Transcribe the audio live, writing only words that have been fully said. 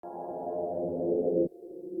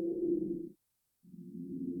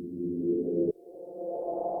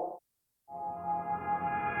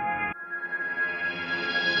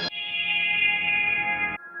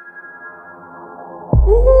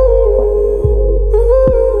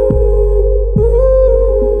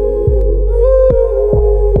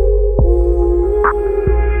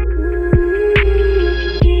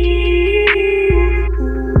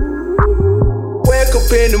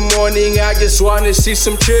In the morning, I just wanna see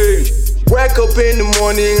some change. Wake up in the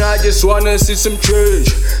morning, I just wanna see some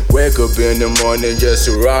change. Wake up in the morning just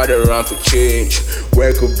to ride around for change.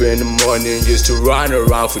 Wake up in the morning just to run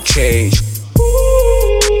around for change.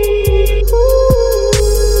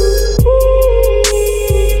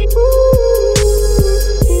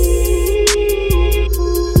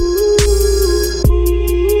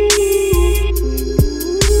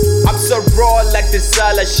 Raw like the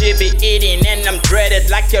salad she be eating, and I'm dreaded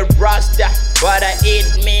like a rasta, but I eat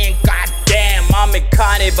mean. Goddamn, I'm a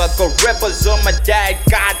carnivore. Got rappers on my diet.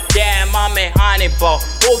 Goddamn, I'm a honeyball.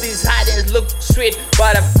 All these hidings look sweet,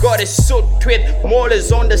 but I've got a suit with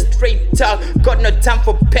molars on the street talk. Got no time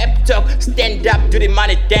for pep talk. Stand up to the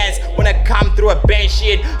money dance when I come through a bench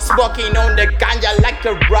shit. Smoking on the ganja like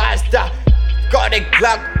a rasta. Got a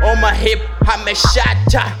Glock on my hip, I'm a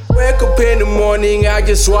shatter. Wake up in the morning, I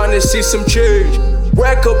just wanna see some change.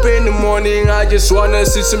 Wake up in the morning, I just wanna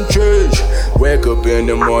see some change. Wake up in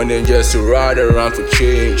the morning just to ride around for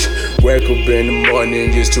change. Wake up in the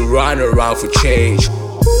morning just to run around for change.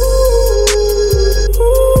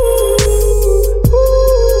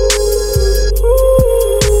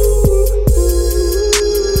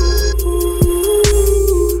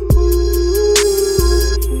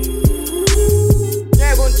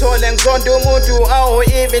 I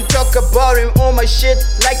won't even talk about him on my shit.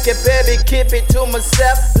 Like a baby, keep it to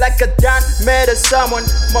myself. Like a done made of someone.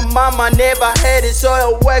 My mama never had it, so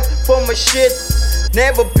I work for my shit.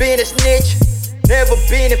 Never been a snitch, never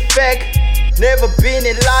been a fake, never been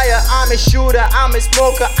a liar. I'm a shooter, I'm a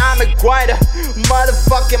smoker, I'm a grinder.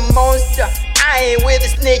 Motherfucking monster. I ain't with the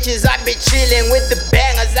snitches, I be chillin' with the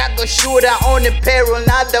bangers. I go shooter on the payroll,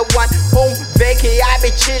 another one home vacay. I be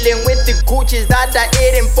chillin' with the Gucci's that I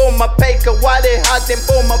eating for my paper while they hunting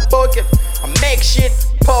for my pocket. I make shit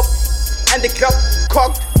pop and the club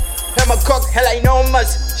cocked. And my cock hell I know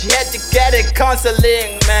much. She had to get it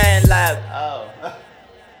counseling, man, like